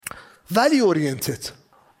ولی اورینتد،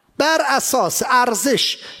 بر اساس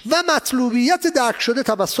ارزش و مطلوبیت درک شده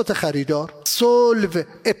توسط خریدار. solve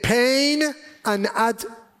a pain and add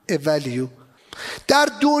a value. در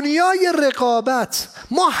دنیای رقابت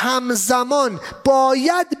ما همزمان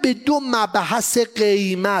باید به دو مبحث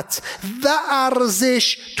قیمت و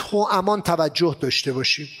ارزش توامان توجه داشته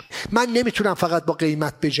باشیم. من نمیتونم فقط با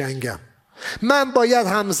قیمت بجنگم، من باید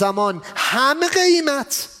همزمان هم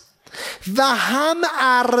قیمت و هم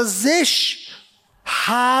ارزش،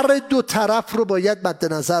 هر دو طرف رو باید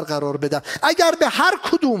مد نظر قرار بدم. اگر به هر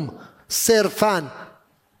کدوم صرفاً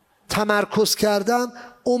تمرکز کردم،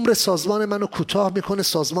 عمر سازمان منو کوتاه میکنه،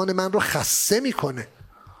 سازمان من رو خسته میکنه.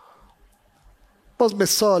 باز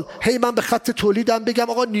مثال، هی من به خط تولیدم بگم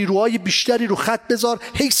آقا نیروهای بیشتری رو خط بذار،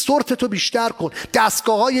 هی سورتتو بیشتر کن،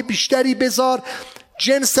 دستگاه‌های بیشتری بذار،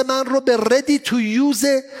 جنس من رو به ready to use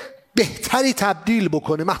بهتری تبدیل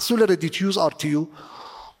بکنه، محصول ready to use RTU.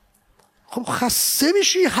 خب خسته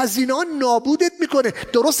میشی، هزینه ها نابودت میکنه.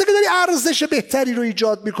 درسته که داری ارزش بهتری رو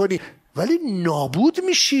ایجاد میکنی ولی نابود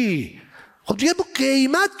میشی. خب دیگه با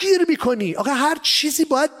قیمت گیر میکنی. آقا هر چیزی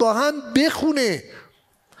باید با هم بخونه.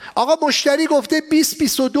 آقا مشتری گفته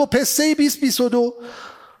 2022 پسه 2022،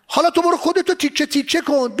 حالا تو برو خودتو تیکه تیکه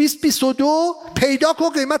کن، 2022 پیدا کن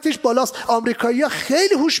قیمتش بالاست. آمریکایی‌ها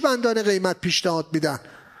خیلی هوشمندانه قیمت پیشنهاد میدن.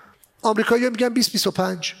 آمریکایی‌ها میگن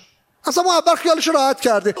 2025. اصلا ما اول خیالش راحت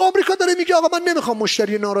کرده. آمریکا داره میگه آقا من نمیخوام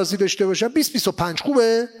مشتری ناراضی داشته باشم، 2025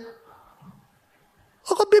 خوبه؟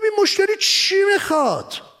 آقا ببین مشتری چی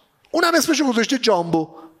میخواد، اونم اسمشو گذاشته جامبو.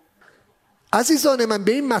 عزیزان من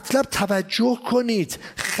به این مطلب توجه کنید.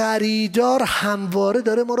 خریدار همواره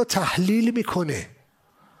داره ما رو تحلیل میکنه،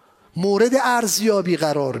 مورد ارزیابی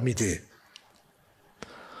قرار میده.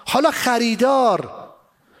 حالا خریدار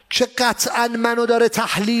که قطعا منو داره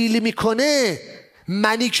تحلیل میکنه،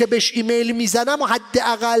 منی که بهش ایمیل میزنم و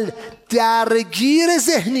حداقل درگیر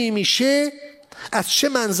ذهنی میشه، از چه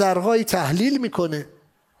منظرهایی تحلیل میکنه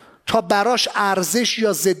تا براش ارزش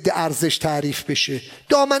یا ضد ارزش تعریف بشه.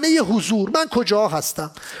 دامنه حضور، من کجاها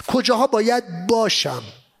هستم، کجاها باید باشم.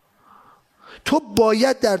 تو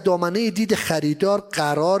باید در دامنه دید خریدار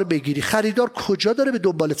قرار بگیری. خریدار کجا داره به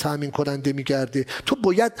دنبال تامین کننده میگرده، تو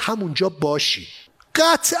باید همونجا باشی.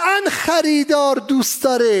 قطعا خریدار دوست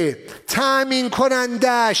داره تامین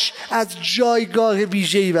کنندش از جایگاه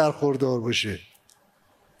ویژه‌ای برخوردار باشه.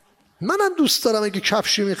 منم دوست دارم اگه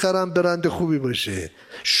کفشی میخرم برند خوبی باشه.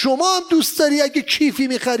 شما هم دوست داری اگه کیفی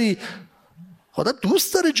میخری، آدم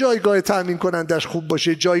دوست داره جایگاه تامین کنندش خوب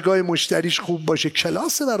باشه، جایگاه مشتریش خوب باشه،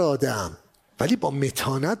 کلاسه برای آدم. ولی با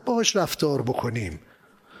متانت باهاش رفتار بکنیم.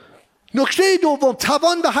 نکته دوم،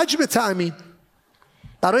 توان و حجم تامین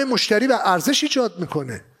برای مشتری و ارزش ایجاد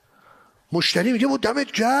میکنه. مشتری میگه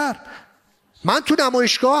دمت گرم. من تو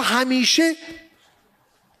نمایشگاه همیشه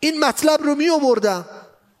این مطلب رو می آوردم،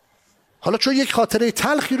 حالا چون یک خاطره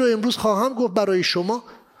تلخی رو امروز خواهم گفت برای شما.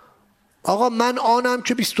 آقا من آنم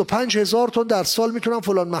که 25,000 تن در سال میتونم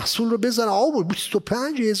فلان محصول رو بزنم. آقا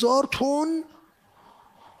 25,000 تن؟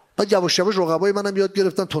 بعد یواش یواش رقبای منم یاد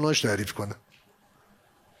گرفتن توناژ تعریف کنن.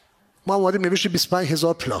 ما اومدیم نوشتیم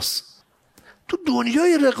 25,000 پلاس. تو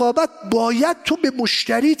دنیای رقابت باید تو به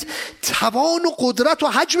مشتریت توان و قدرت و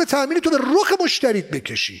حجم تامین تو به رخ مشتریت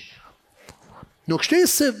بکشی. نکته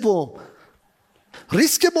سوم،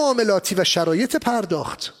 ریسک معاملاتی و شرایط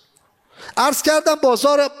پرداخت. عرض کردم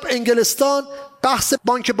بازار انگلستان، بحث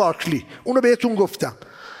بانک بارکلی، اونو بهتون گفتم.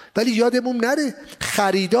 ولی یادمون نره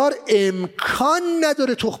خریدار امکان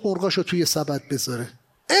نداره تخم مرغاشو توی سبد بذاره،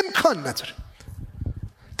 امکان نداره.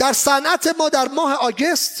 در صنعت ما در ماه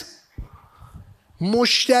آگست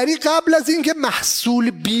مشتری قبل از اینکه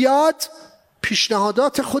محصول بیاد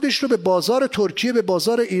پیشنهادات خودش رو به بازار ترکیه، به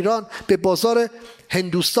بازار ایران، به بازار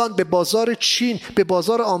هندوستان، به بازار چین، به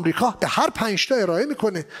بازار آمریکا، به هر 5 تا ارائه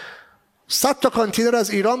میکنه. 100 تا کانتینر از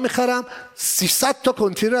ایران میخرم، 300 تا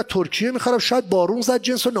کانتینر از ترکیه میخرم، شاید بارون زد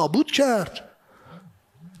جنس رو نابود کرد.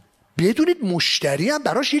 بدونید مشتری هم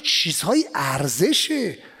براش یه چیزهای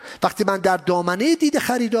ارزشه. وقتی من در دامنه دید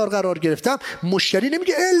خریدار قرار گرفتم، مشتری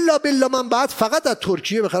نمیگه الا بالله من بعد فقط از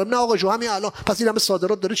ترکیه بخرم. نه آقا جو همین الان، پس این همه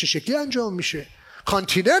صادرات داره چه شکلی انجام میشه؟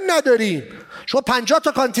 کانتینر نداریم، شما 50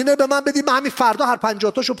 تا کانتینر به من بدید، من همین فردا هر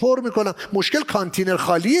 50 تاشو پر میکنم. مشکل کانتینر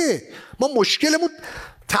خالیه. ما مشکلمون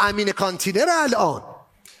تأمین کانتینر الان،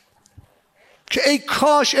 که ای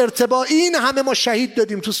کاش این همه ما شهید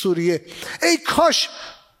دادیم تو سوریه، ای کاش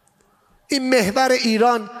این محور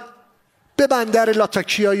ایران به بندر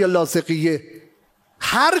لاتاکیا یا لاذقیه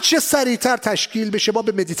هر چه سریعتر تشکیل بشه، ما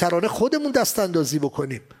به مدیترانه خودمون دست اندازی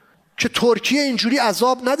بکنیم که ترکیه اینجوری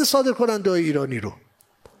عذاب نده صادر کننده ایرانی رو.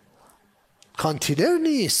 کانتینر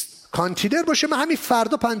نیست. کانتینر باشه من همین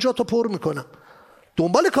فردا 50 تا پر میکنم.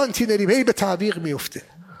 دنبال کانتینریم، هی به تعویق میفته.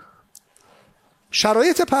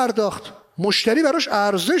 شرایط پرداخت، مشتری براش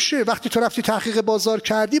ارزشه. وقتی تو رفتی تحقیق بازار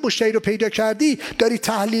کردی، مشتری رو پیدا کردی، داری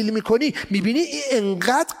تحلیل میکنی، میبینی این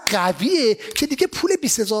انقدر قویه که دیگه پول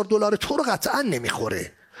 $20,000 تو رو قطعا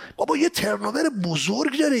نمیخوره. بابا یه ترنوور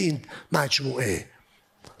بزرگ داره این مجموعه،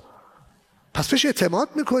 پس بهش اعتماد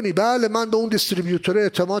میکنی. بله من به اون دیستریبیوتور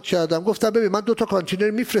اعتماد کردم، گفتم ببین من 2 تا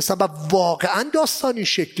کانتینر میفرستم و واقعا داستان این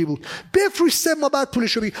شکلی بود. بفروش 3 ماه بعد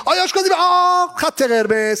پولشو بگی. آیا اشکالی خط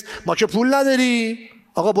قرمز، ما که پول نداریم.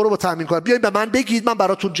 آقا برو با تامین کنم بیاین به من بگید، من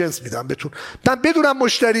براتون جنس میدم بهتون. من بدونم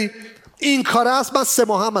مشتری این کار است، من 3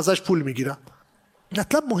 ماه هم ازش پول میگیرم.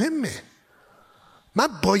 مطلب مهمه. من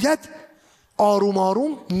باید آروم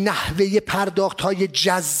آروم نحوه پرداخت های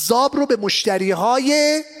جذاب رو به مشتری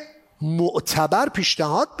های معتبر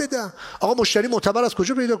پیشنهاد بدم. آقا مشتری معتبر از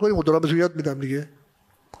کجا پیدا کنیم؟ دارم بهتون یاد میدم دیگه.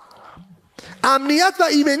 امنیت و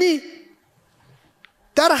ایمنی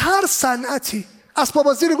در هر صنعتی، اسباب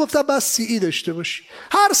بازی رو گفتم باید CE داشته باشی.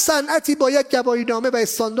 هر صنعتی باید گواهینامه و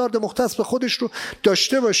استاندارد مختص به خودش رو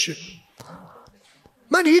داشته باشه.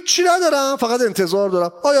 من هیچی ندارم، فقط انتظار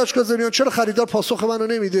دارم. آیا اشکازمیان چرا خریدار پاسخ منو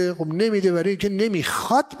نمیده؟ خب نمیده برای اینکه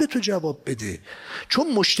نمیخواد به تو جواب بده،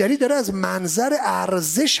 چون مشتری داره از منظر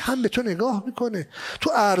ارزش هم به تو نگاه میکنه.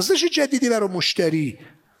 تو ارزش جدیدی برای مشتری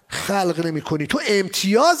خلق نمیکنی، تو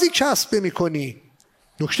امتیازی کسب میکنی.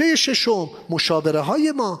 نکته 6، مشاوره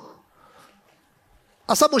های ما.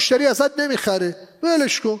 اصلا مشتری ازت نمیخره،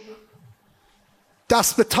 ولش کن،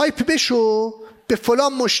 دست به تایپ بشو، به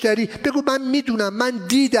فلان مشتری بگو من میدونم، من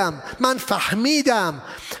دیدم، من فهمیدم،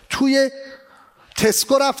 توی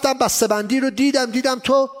تسکو رفتم بسته‌بندی رو دیدم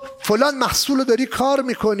تو فلان محصول رو داری کار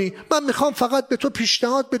میکنی، من میخوام فقط به تو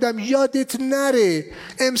پیشنهاد بدم یادت نره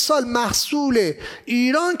امسال محصول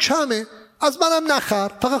ایران کمه، از منم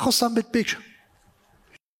نخر، فقط خواستم بهت بگم.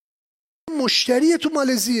 مشتری تو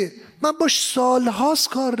مالزیه، من باش سالهاست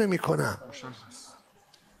کار نمیکنم،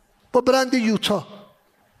 با برند یوتا،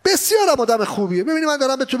 بسیار آدم خوبیه. ببینید من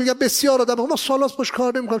دارم بهتون میگم بسیار آدم خوبه، ما سالاست باش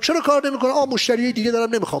کار نمیکنم. چرا کار نمیکنم؟ مشتری دیگه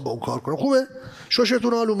دارم نمیخوام با اون کار کنم. خوبه؟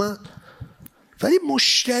 شوشتون حال اومد. ولی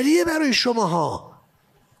مشتریه برای شماها.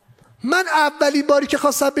 من اولین باری که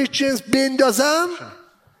خواستم به جنس بندازم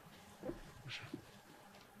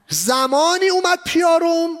زمانی اومد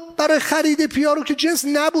پیاروم برای خرید پیارو که جنس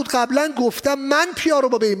نبود. قبلا گفتم من پیارو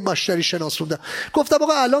با به این مشتری شناسوندم، گفتم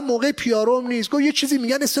آقا الان موقع پیاروم نیست. گفت یه چیزی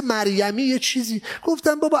میگن اسم مریمی یه چیزی.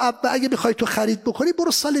 گفتم بابا اگه میخوای تو خرید بکنی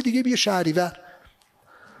برو سال دیگه بیا شهریور.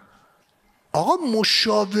 آقا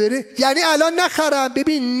مشاوره یعنی الان نخرم،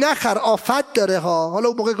 ببین نخر آفت داره ها. حالا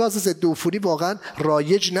اون موقع گاز ضد عفونی واقعا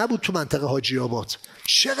رایج نبود تو منطقه حاجی آباد.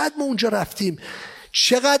 چقدر ما اونجا رفتیم،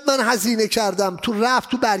 چقدر من هزینه کردم تو رفت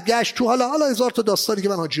تو برگشت تو حالا 1000 تا داستانی که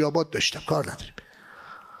من حاجی آباد داشتم، کار نداریم.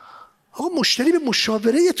 آقا مشتری به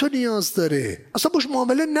مشاوره تو نیاز داره. اصلا باش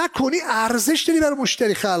معامله نکنی ارزش داری برای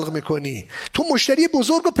مشتری خلق میکنی. تو مشتری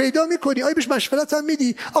بزرگ رو پیدا میکنی، آیا بهش مشورت هم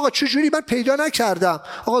میدی؟ آقا چجوری من پیدا نکردم؟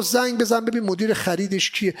 آقا زنگ بزن ببین مدیر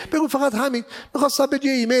خریدش کیه، بگو فقط همین میخواستم بهت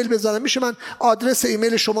یه ایمیل بزنم، میشه من آدرس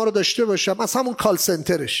ایمیل شما رو داشته باشم از همون کال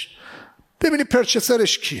سنترش، ببینی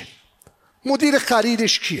پرچسرش کیه، مدیر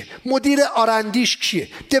خریدش کیه، مدیر آرندیش کیه،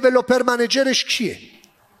 دیولپر منیجرش کیه.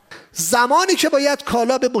 زمانی که باید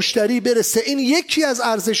کالا به مشتری برسه، این یکی از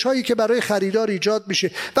ارزش هایی که برای خریدار ایجاد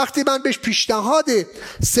میشه. وقتی من بهش پیشنهاد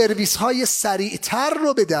سرویس های سریعتر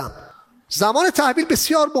رو بدم، زمان تحویل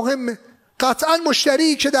بسیار مهمه. قطعا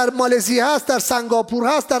مشتری که در مالزی هست، در سنگاپور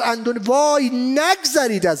هست، در وای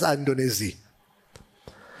نگذرید از اندونزی.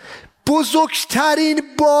 بزرگترین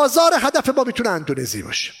بازار هدف ما میتونه اندونزی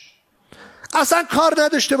باشه. اصلا کار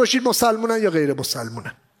نداشته باشید مسلمونن یا غیر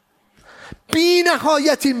مسلمونن، بی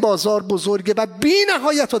نهایت این بازار بزرگه و بی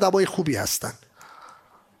نهایت آدمای خوبی هستن.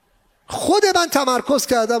 خود من تمرکز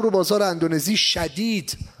کردم رو بازار اندونزی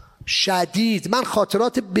شدید. من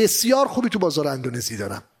خاطرات بسیار خوبی تو بازار اندونزی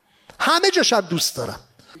دارم، همه جاشم دوست دارم.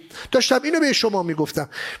 داشتم اینو به شما میگفتم،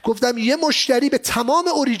 گفتم یه مشتری به تمام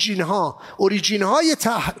اوریجین های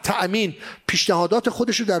تأمین پیشنهادات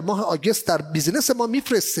خودش رو در ماه آگست در بیزنس ما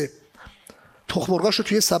میفرسته. تخمرغاش رو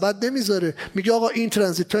توی سبد نمیذاره، میگه آقا این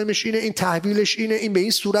ترانزیت تایمش اینه، این تحویلش اینه، این به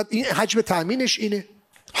این صورت، این حجم تامینش اینه.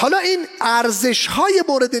 حالا این ارزش های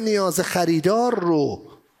مورد نیاز خریدار رو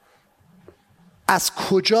از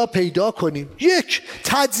کجا پیدا کنیم؟ 1.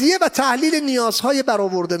 تجزیه و تحلیل نیازهای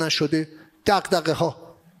برآورده نشده، دغدغه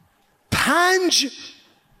ها. 5.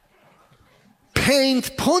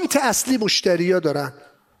 پینت پونت اصلی مشتری ها دارن،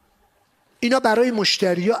 اینا برای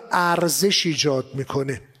مشتری ها ارزش ایجاد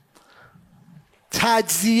میکنه.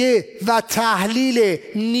 تجزیه و تحلیل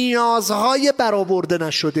نیازهای برآورده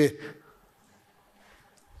نشده.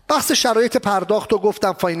 بحث شرایط پرداخت رو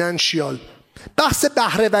گفتم، فاینانشیال. بحث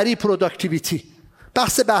بهره‌وری، پروداکتیویتی.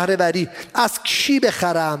 بحث بهره‌وری، از کی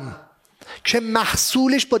بخرم که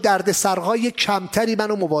محصولش با دردسرهای کمتری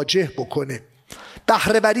منو مواجه بکنه،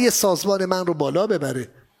 بهره‌وری سازمان من رو بالا ببره.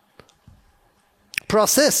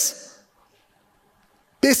 پروسس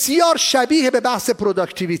بسیار شبیه به بحث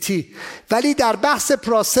پروداکتیویتی، ولی در بحث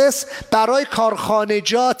پروسس برای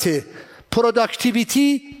کارخانجات،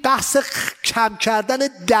 پروداکتیویتی بحث کم کردن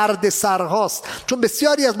دردسرهاست. چون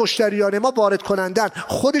بسیاری از مشتریان ما وارد کنندن،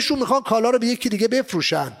 خودشون میخوان کالا رو به یکی دیگه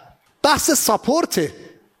بفروشن. بحث ساپورت،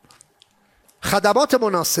 خدمات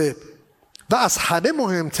مناسب و از همه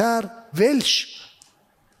مهمتر ولش،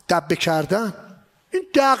 دبه کردن. این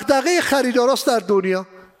دغدغه خریداراست در دنیا.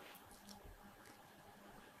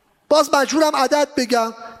 باز مجبورم عدد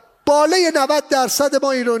بگم، بالای 90%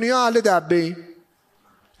 ما ایرانی‌ها اهل دبه ایم.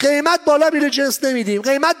 قیمت بالا میره جنس نمیدیم،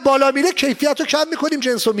 قیمت بالا میره کیفیت رو کم میکنیم،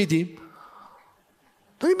 جنس رو میدیم.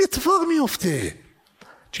 این اتفاق میفته.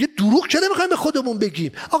 چون دروغ که نمیخوایم به خودمون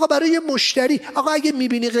بگیم. آقا برای مشتری، آقا اگه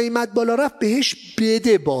میبینی قیمت بالا رفت بهش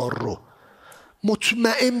بده بار رو،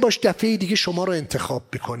 مطمئن باش دفعه دیگه شما رو انتخاب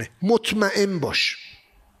میکنه، مطمئن باش.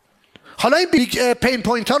 حالا این بیگ پین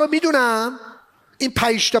پوینت ها رو میدونم، این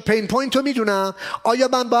 5 تا پین پوینت رو میدونم. آیا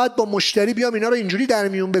من باید با مشتری بیام اینا رو اینجوری در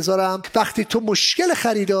میون بذارم؟ وقتی تو مشکل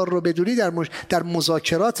خریدار رو بدونی، در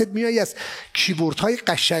مذاکراتت میای از کیوردهای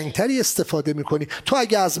قشنگتری استفاده میکنی. تو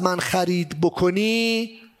اگه از من خرید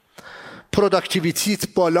بکنی، پروداکتیویتیت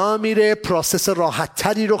بالا میره، پروسس راحت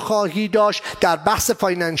تری رو خواهی داشت. در بحث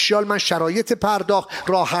فاینانشیال من شرایط پرداخت،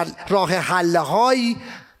 راه حل‌هایی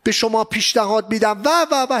به شما پیشنهاد میدم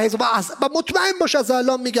و مطمئن باش از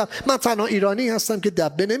الان میگم من تنها ایرانی هستم که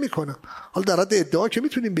دبه نمی کنم. حالا در حد ادعا که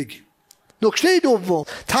میتونیم بگیم. نکته دوم،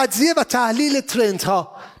 تجزیه و تحلیل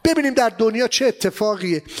ترندها. ببینیم در دنیا چه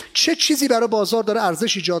اتفاقیه، چه چیزی برای بازار داره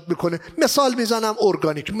ارزش ایجاد میکنه. مثال میزنم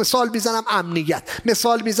ارگانیک، مثال میزنم امنیت،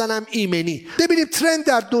 مثال میزنم ایمنی. ببینیم ترند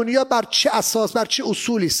در دنیا بر چه اساس، بر چه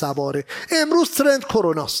اصولی سواره. امروز ترند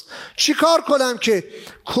کروناست. چیکار کنم که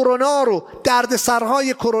کرونا رو،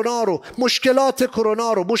 دردسرهای کرونا رو، مشکلات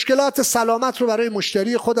کرونا رو، مشکلات سلامت رو برای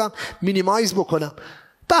مشتری خودم مینیمایز بکنم.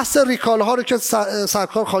 بحث ریکال ها رو که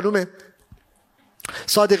سرکار خانم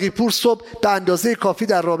صادقی پور صبح به اندازه کافی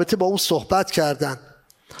در رابطه با اون صحبت کردن.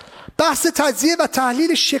 بحث تجزیه و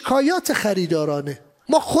تحلیل شکایات خریدارانه.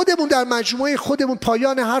 ما خودمون در مجموعه خودمون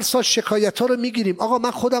پایان هر سال شکایت ها رو میگیریم. آقا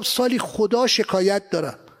من خودم سالی خدا شکایت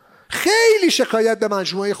دارم، خیلی شکایت به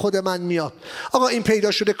مجموعه خود من میاد. آقا این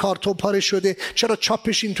پیدا شده، کارتون پاره شده، چرا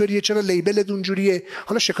چاپش اینطوریه، چرا لیبل اونجوریه.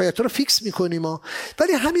 حالا شکایت ها رو فیکس میکنیم ما،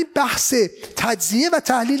 ولی همین بحث تجزیه و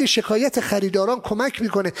تحلیل شکایت خریداران کمک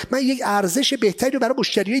میکنه من یک ارزش بهتری رو برای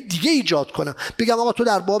مشتریای دیگه ایجاد کنم. بگم آقا تو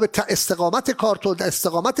در باب استقامت کارتون،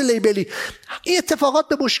 استقامت لیبلی این اتفاقات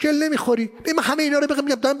به مشکل نمیخوری. من همه اینا رو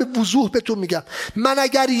میگم، دارم به وضوح بهتون میگم. من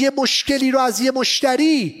اگر یه مشکلی رو از یه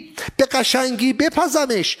مشتری به قشنگی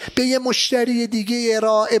بپزمش، به یه مشتری دیگه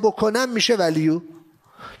ارائه بکنم، میشه ولیو.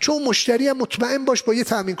 چون مشتری هم مطمئن باش با یه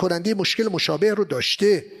تامین کننده مشکل مشابه رو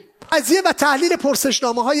داشته. تجزیه و تحلیل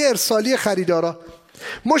پرسشنامه های ارسالی خریدارا.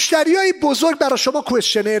 مشتریای بزرگ برای شما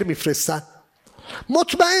کوئسشنر میفرستن.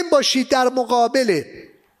 مطمئن باشید در مقابل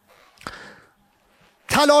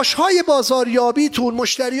تلاش های بازاریابیتون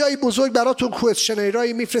مشتریای بزرگ براتون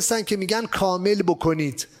کوئسشنرایی میفرستن که میگن کامل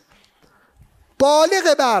بکنید.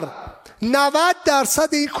 بالغ بر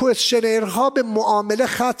 90% این کوئسشنرها به معامله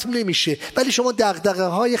ختم نمیشه، ولی شما دغدغه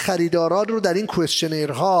های خریداران رو در این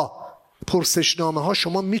کوئسشنرها، پرسشنامه ها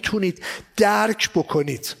شما میتونید درک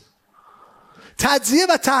بکنید. تجزیه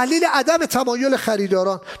و تحلیل عدم تمایل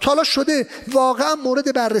خریداران. تا حالا شده واقعا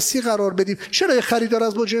مورد بررسی قرار بدیم چرا یه خریدار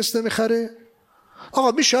از ما جنس نمیخره؟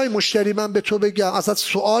 آقا میشه های مشتری من به تو بگم، ازت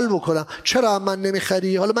سوال بکنم چرا من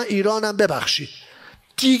نمیخری؟ حالا من ایرانم، ببخشی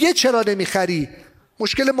دیگه چرا نمیخری؟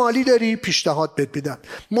 مشکل مالی داری؟ پیشنهاد بهت میدم.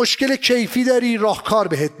 مشکل کیفی داری؟ راهکار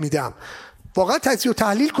بهت میدم. واقعا تجزیه و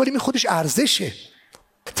تحلیل کنیم، این خودش ارزشه.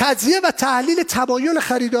 تجزیه و تحلیل تمایل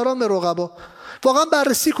خریداران به رقبا. واقعا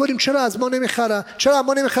بررسی کنیم چرا از ما نمیخرن، چرا از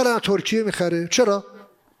ما نمیخرن از ترکیه میخره، چرا؟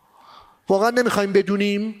 واقعا نمیخوایم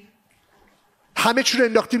بدونیم؟ همه چی رو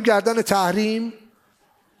انداختیم گردن تحریم.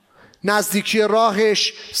 نزدیکی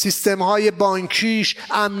راهش، سیستم‌های بانکیش،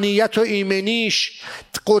 امنیت و ایمنیش،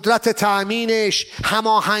 قدرت تأمینش،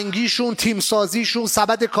 هماهنگیشون، تیمسازیشون،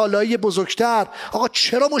 سبد کالایی بزرگتر. آقا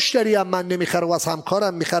چرا مشتری هم من نمیخره و از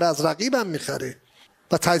همکارم میخره، از رقیبم میخره؟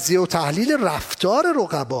 و تجزیه و تحلیل رفتار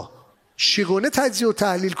رقبا. چگونه تجزیه و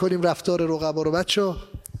تحلیل کنیم رفتار رقبا رو بچه‌ها؟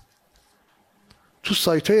 تو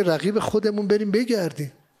سایت‌های رقیب خودمون بریم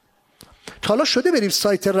بگردیم. تا حالا شده بریم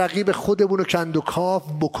سایت رقیب خودمون رو کندوکاو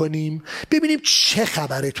بکنیم ببینیم چه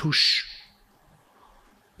خبره توش؟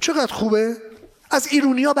 چقدر خوبه؟ از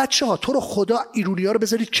ایرونیا بچه‌ها، تو رو خدا ایرونیا رو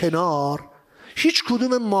بذارید کنار. هیچ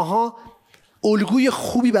کدوم ماها الگوی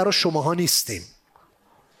خوبی برای شماها نیستیم.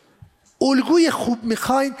 الگوی خوب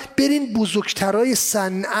میخواین برین بزرگترای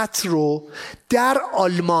صنعت رو در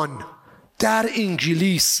آلمان، در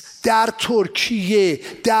انگلیس، در ترکیه،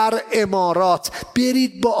 در امارات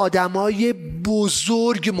برید با آدمای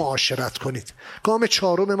بزرگ معاشرت کنید. گام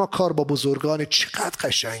 4 ما کار با بزرگان. چقدر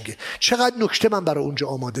قشنگه، چقدر نکته من برای اونجا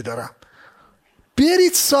آماده دارم.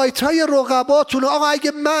 برید سایت های رقباتون. آقا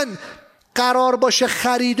اگه من قرار باشه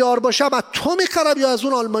خریدار باشم از تو میخرم یا از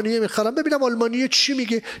اون آلمانیه میخرم، ببینم آلمانیه چی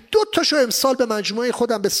میگه، 2 تاشو امسال به مجموعه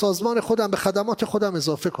خودم، به سازمان خودم، به خدمات خودم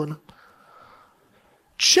اضافه کنم.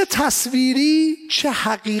 چه تصویری چه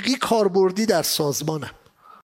حقیقی کاربردی در سازمانم.